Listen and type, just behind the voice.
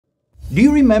Do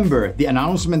you remember the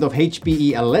announcement of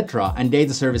HPE Alletra and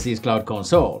Data Services Cloud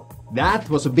Console? That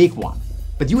was a big one.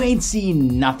 But you ain't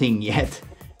seen nothing yet.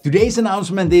 Today's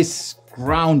announcement is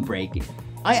groundbreaking.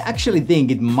 I actually think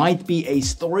it might be a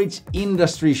storage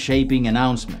industry shaping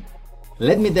announcement.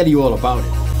 Let me tell you all about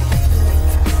it.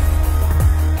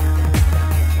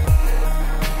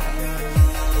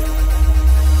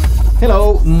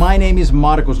 Hello, my name is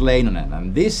Markus Leinonen,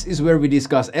 and this is where we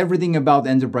discuss everything about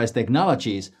enterprise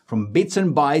technologies, from bits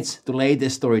and bytes to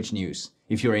latest storage news.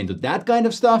 If you're into that kind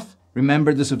of stuff,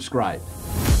 remember to subscribe.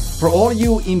 For all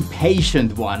you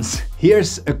impatient ones,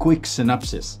 here's a quick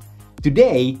synopsis.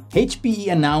 Today,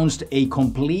 HPE announced a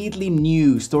completely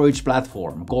new storage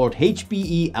platform called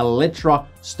HPE Alletra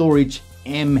Storage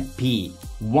MP.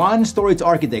 One storage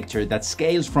architecture that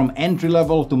scales from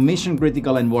entry-level to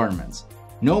mission-critical environments.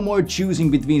 No more choosing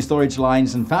between storage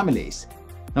lines and families.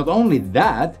 Not only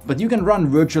that, but you can run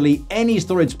virtually any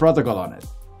storage protocol on it.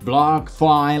 Block,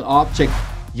 file, object,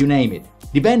 you name it.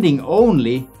 Depending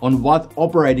only on what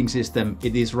operating system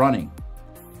it is running.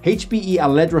 HPE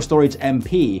Alletra Storage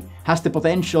MP has the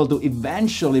potential to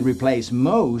eventually replace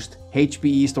most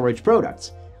HPE storage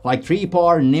products, like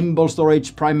 3PAR, Nimble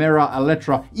Storage, Primera,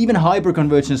 Alletra, even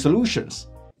hyperconvergence solutions.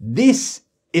 This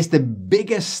is the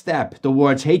biggest step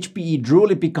towards HPE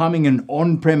truly becoming an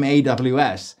on-prem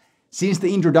AWS since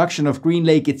the introduction of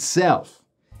GreenLake itself.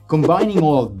 Combining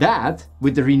all that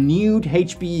with the renewed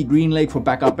HPE GreenLake for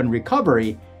backup and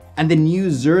recovery and the new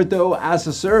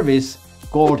Zerto-as-a-service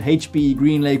called HPE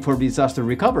GreenLake for disaster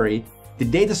recovery, the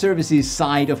data services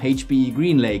side of HPE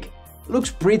GreenLake looks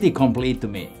pretty complete to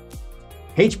me.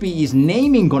 HPE's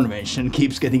naming convention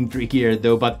keeps getting trickier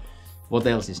though, but what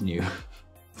else is new?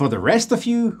 For the rest of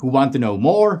you who want to know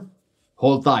more,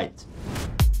 hold tight.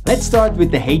 Let's start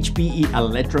with the HPE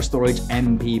Alletra Storage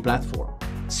MP platform.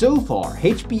 So far,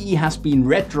 HPE has been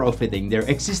retrofitting their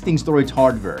existing storage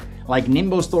hardware, like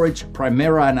Nimble Storage,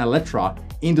 Primera and Alletra,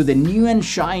 into the new and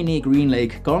shiny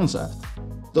GreenLake concept.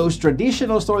 Those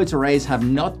traditional storage arrays have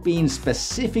not been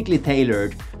specifically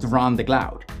tailored to run the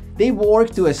cloud. They work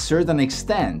to a certain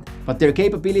extent, but their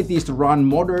capabilities to run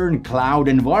modern cloud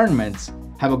environments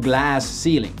have a glass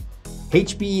ceiling.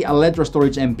 HPE Alletra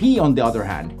Storage MP, on the other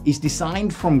hand, is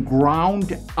designed from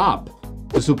ground up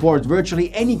to support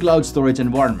virtually any cloud storage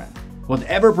environment.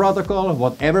 Whatever protocol,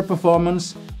 whatever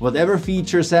performance, whatever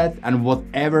feature set, and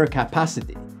whatever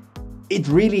capacity. It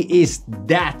really is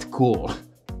that cool.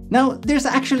 Now, there's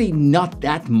actually not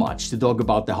that much to talk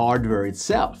about the hardware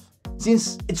itself,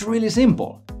 since it's really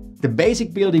simple. The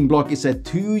basic building block is a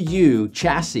 2U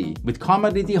chassis with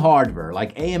commodity hardware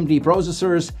like AMD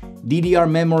processors, DDR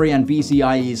memory and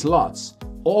PCIe slots.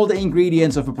 All the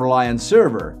ingredients of a ProLiant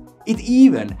server. It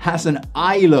even has an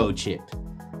ILO chip.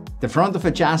 The front of a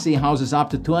chassis houses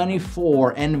up to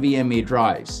 24 NVMe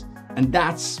drives. And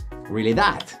that's really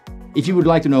that. If you would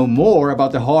like to know more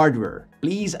about the hardware,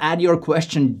 please add your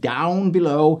question down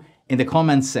below in the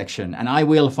comments section and I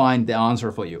will find the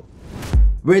answer for you.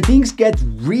 Where things get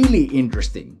really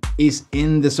interesting is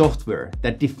in the software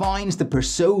that defines the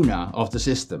persona of the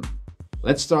system.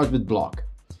 Let's start with block.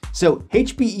 So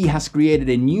HPE has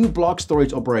created a new block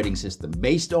storage operating system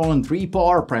based on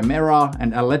 3PAR, Primera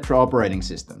and Alletra operating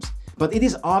systems. But it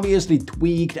is obviously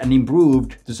tweaked and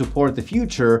improved to support the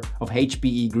future of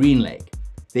HPE GreenLake.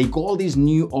 They call this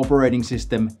new operating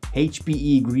system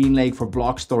HPE GreenLake for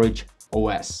Block Storage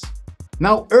OS.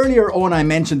 Now, earlier on I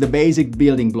mentioned the basic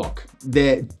building block,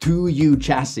 the 2U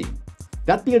chassis.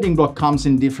 That building block comes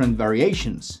in different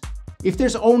variations. If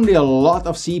there's only a lot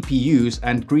of CPUs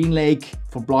and GreenLake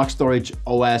for Block Storage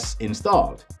OS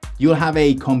installed, you'll have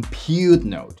a compute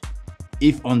node.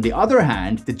 If, on the other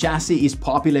hand, the chassis is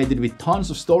populated with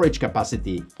tons of storage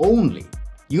capacity only,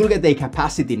 you'll get a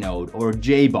capacity node or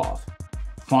JBOF.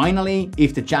 Finally,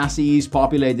 if the chassis is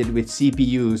populated with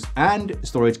CPUs and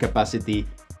storage capacity,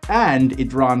 and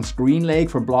it runs GreenLake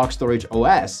for Block Storage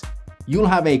OS, you'll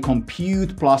have a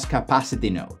compute plus capacity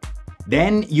node.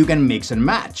 Then you can mix and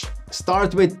match.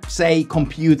 Start with, say,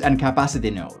 compute and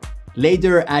capacity node.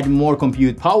 Later add more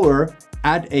compute power,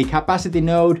 add a capacity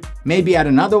node, maybe add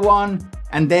another one,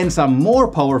 and then some more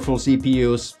powerful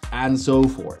CPUs, and so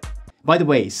forth. By the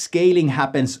way, scaling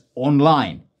happens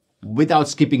online, without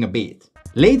skipping a beat.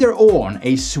 Later on,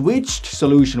 a switched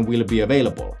solution will be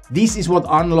available. This is what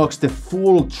unlocks the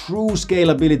full true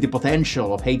scalability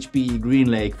potential of HPE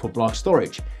GreenLake for block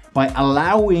storage, by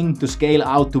allowing to scale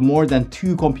out to more than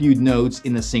 2 compute nodes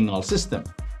in a single system.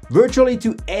 Virtually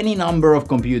to any number of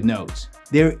compute nodes.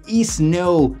 There is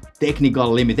no technical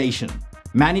limitation.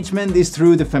 Management is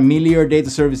through the familiar Data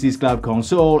Services Cloud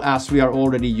Console, as we are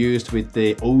already used with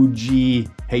the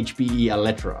OG HPE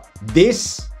Alletra.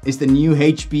 This is the new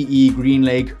HPE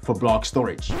GreenLake for block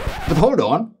storage. But hold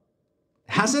on,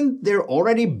 hasn't there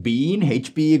already been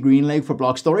HPE GreenLake for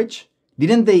block storage?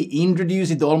 Didn't they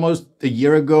introduce it almost a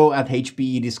year ago at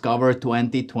HPE Discover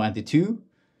 2022?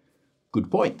 Good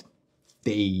point.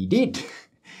 They did.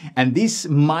 And this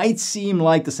might seem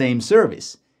like the same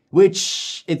service,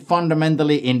 which it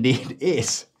fundamentally indeed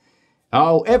is.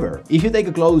 However, if you take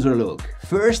a closer look,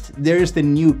 first there's the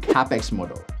new CapEx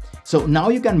model. So now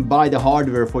you can buy the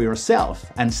hardware for yourself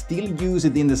and still use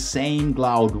it in the same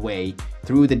cloud way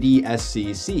through the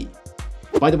DSCC.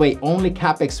 By the way, only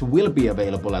CapEx will be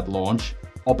available at launch,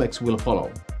 OpEx will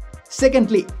follow.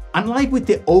 Secondly, unlike with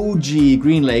the OG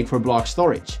GreenLake for block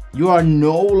storage, you are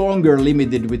no longer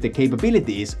limited with the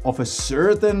capabilities of a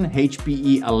certain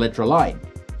HPE Alletra line.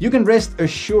 You can rest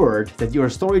assured that your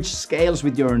storage scales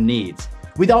with your needs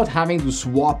without having to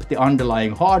swap the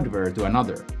underlying hardware to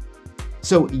another.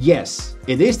 So yes,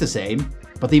 it is the same,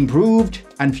 but improved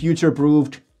and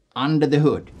future-proofed under the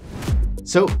hood.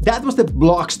 So that was the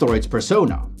block storage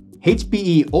persona.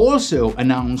 HPE also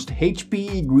announced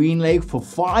HPE GreenLake for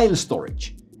file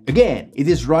storage. Again, it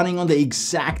is running on the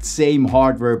exact same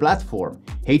hardware platform,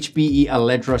 HPE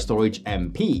Alletra Storage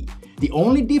MP. The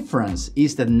only difference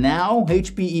is that now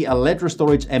HPE Alletra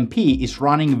Storage MP is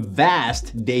running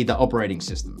VAST data operating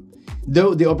system.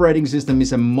 Though the operating system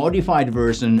is a modified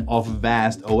version of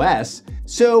VAST OS,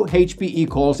 so HPE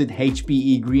calls it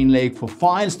HPE GreenLake for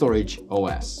File Storage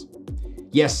OS.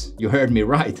 Yes, you heard me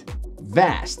right.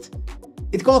 VAST.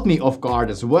 It caught me off guard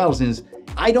as well, since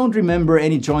I don't remember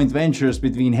any joint ventures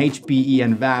between HPE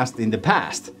and VAST in the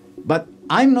past. But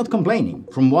I'm not complaining.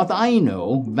 From what I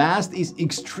know, VAST is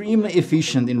extremely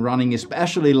efficient in running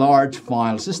especially large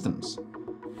file systems.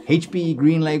 HPE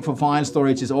GreenLake for file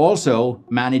storage is also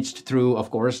managed through,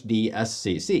 of course,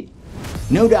 DSCC.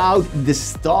 No doubt, the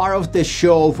star of the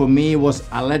show for me was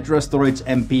Alletra Storage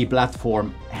MP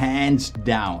platform, hands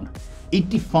down. It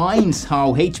defines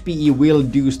how HPE will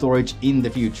do storage in the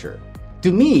future.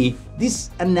 To me,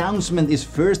 this announcement is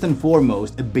first and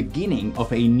foremost a beginning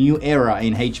of a new era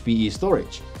in HPE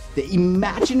storage. The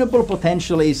imaginable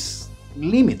potential is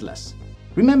limitless.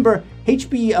 Remember,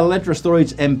 HPE Alletra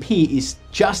Storage MP is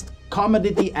just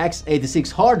commodity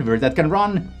x86 hardware that can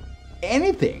run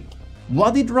anything.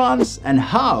 What it runs and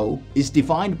how is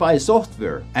defined by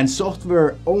software, and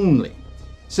software only.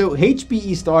 So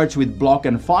HPE starts with block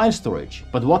and file storage,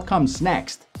 but what comes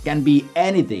next can be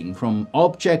anything from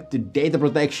object to data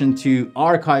protection to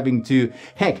archiving to,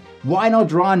 heck, why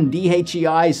not run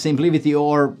DHEI, SimpliVity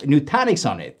or Nutanix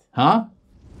on it, huh?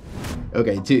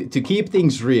 Okay, to keep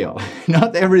things real,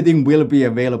 not everything will be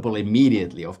available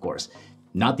immediately, of course.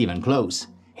 Not even close.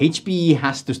 HPE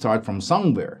has to start from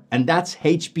somewhere, and that's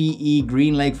HPE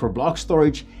GreenLake for block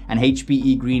storage and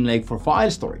HPE GreenLake for file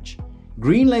storage.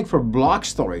 GreenLake for block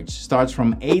storage starts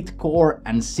from 8-core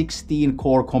and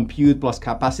 16-core compute plus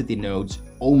capacity nodes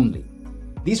only.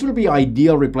 This will be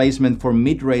ideal replacement for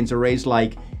mid-range arrays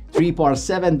like 3PAR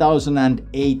 7000 and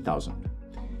 8000.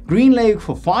 GreenLake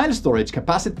for file storage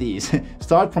capacities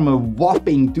start from a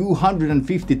whopping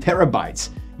 250 terabytes,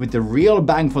 with the real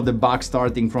bang for the buck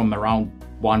starting from around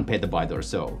 1 petabyte or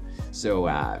so. So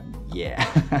yeah,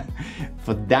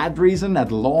 for that reason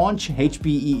at launch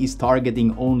HPE is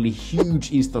targeting only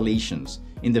huge installations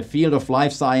in the field of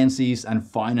life sciences and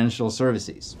financial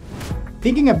services.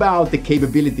 Thinking about the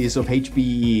capabilities of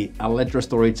HPE Alletra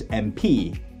Storage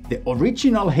MP, the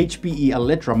original HPE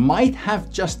Alletra might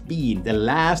have just been the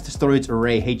last storage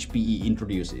array HPE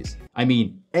introduces. I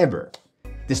mean, ever.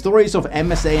 The stories of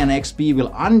MSA and XP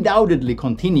will undoubtedly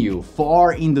continue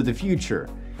far into the future,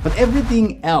 but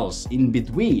everything else in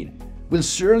between will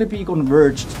surely be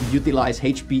converged to utilize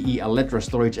HPE Alletra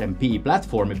Storage MP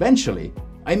platform eventually.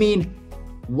 I mean,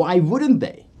 why wouldn't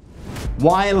they?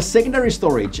 While secondary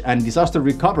storage and disaster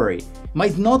recovery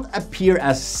might not appear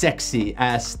as sexy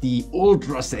as the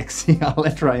ultra-sexy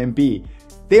Alletra MP,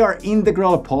 they are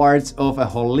integral parts of a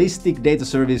holistic data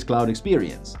service cloud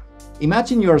experience.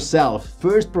 Imagine yourself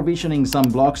first provisioning some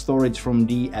block storage from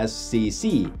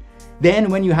DSCC. Then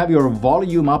when you have your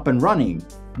volume up and running,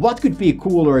 what could be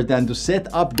cooler than to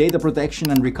set up data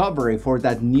protection and recovery for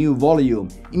that new volume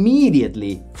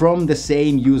immediately from the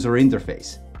same user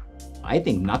interface? I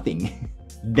think nothing.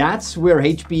 That's where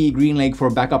HPE GreenLake for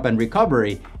backup and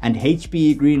recovery and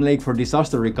HPE GreenLake for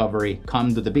disaster recovery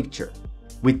come to the picture.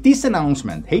 With this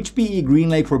announcement, HPE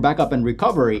GreenLake for backup and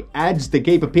recovery adds the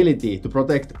capability to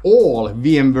protect all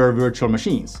VMware virtual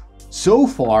machines. So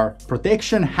far,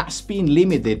 protection has been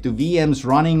limited to VMs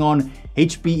running on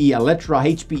HPE Alletra,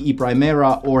 HPE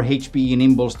Primera, or HPE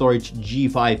Nimble Storage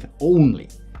G5 only.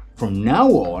 From now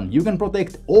on, you can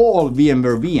protect all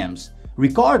VMware VMs,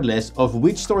 regardless of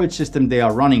which storage system they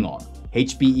are running on,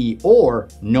 HPE or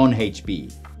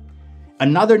non-HPE.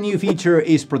 Another new feature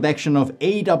is protection of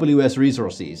AWS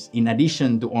resources, in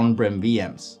addition to on-prem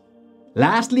VMs.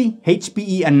 Lastly,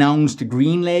 HPE announced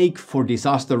GreenLake for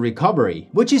disaster recovery,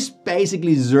 which is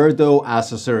basically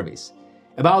Zerto-as-a-service.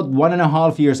 About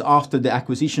 1.5 years after the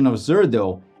acquisition of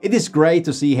Zerto, it is great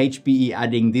to see HPE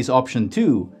adding this option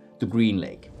too to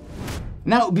GreenLake.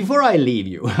 Now, before I leave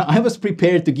you, I was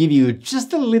prepared to give you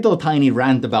just a little tiny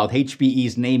rant about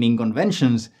HPE's naming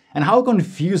conventions and how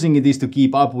confusing it is to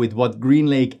keep up with what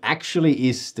GreenLake actually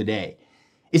is today.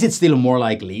 Is it still more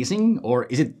like leasing, or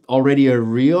is it already a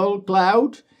real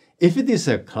cloud? If it is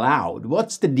a cloud,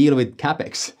 what's the deal with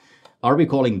CapEx? Are we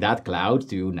calling that cloud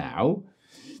too now?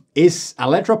 Is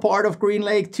Alletra part of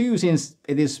GreenLake too, since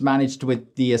it is managed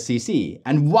with the SCC?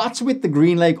 And what's with the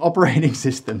GreenLake operating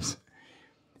systems?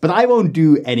 But I won't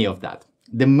do any of that.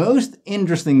 The most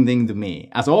interesting thing to me,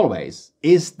 as always,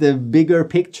 is the bigger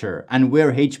picture and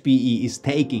where HPE is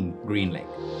taking GreenLake.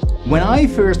 When I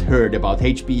first heard about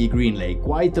HPE GreenLake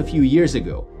quite a few years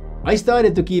ago, I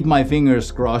started to keep my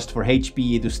fingers crossed for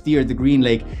HPE to steer the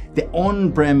GreenLake the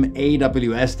on-prem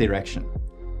AWS direction.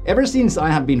 Ever since, I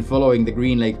have been following the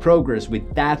GreenLake progress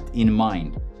with that in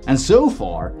mind. And so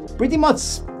far, pretty much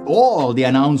all the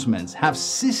announcements have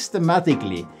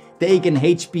systematically taken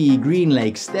HPE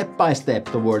GreenLake step by step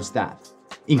towards that,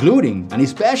 including and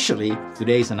especially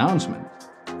today's announcement.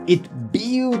 It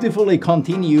beautifully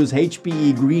continues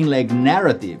HPE GreenLake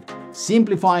narrative,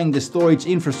 simplifying the storage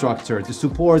infrastructure to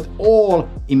support all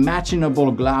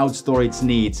imaginable cloud storage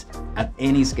needs at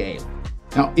any scale.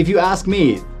 Now, if you ask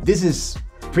me, this is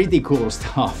pretty cool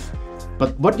stuff.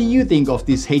 But what do you think of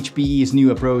this HPE's new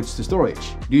approach to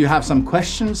storage? Do you have some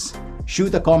questions?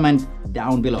 Shoot a comment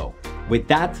down below. With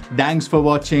that, thanks for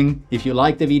watching. If you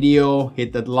liked the video,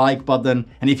 hit that like button.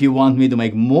 And if you want me to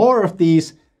make more of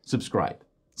these, subscribe.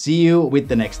 See you with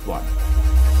the next one.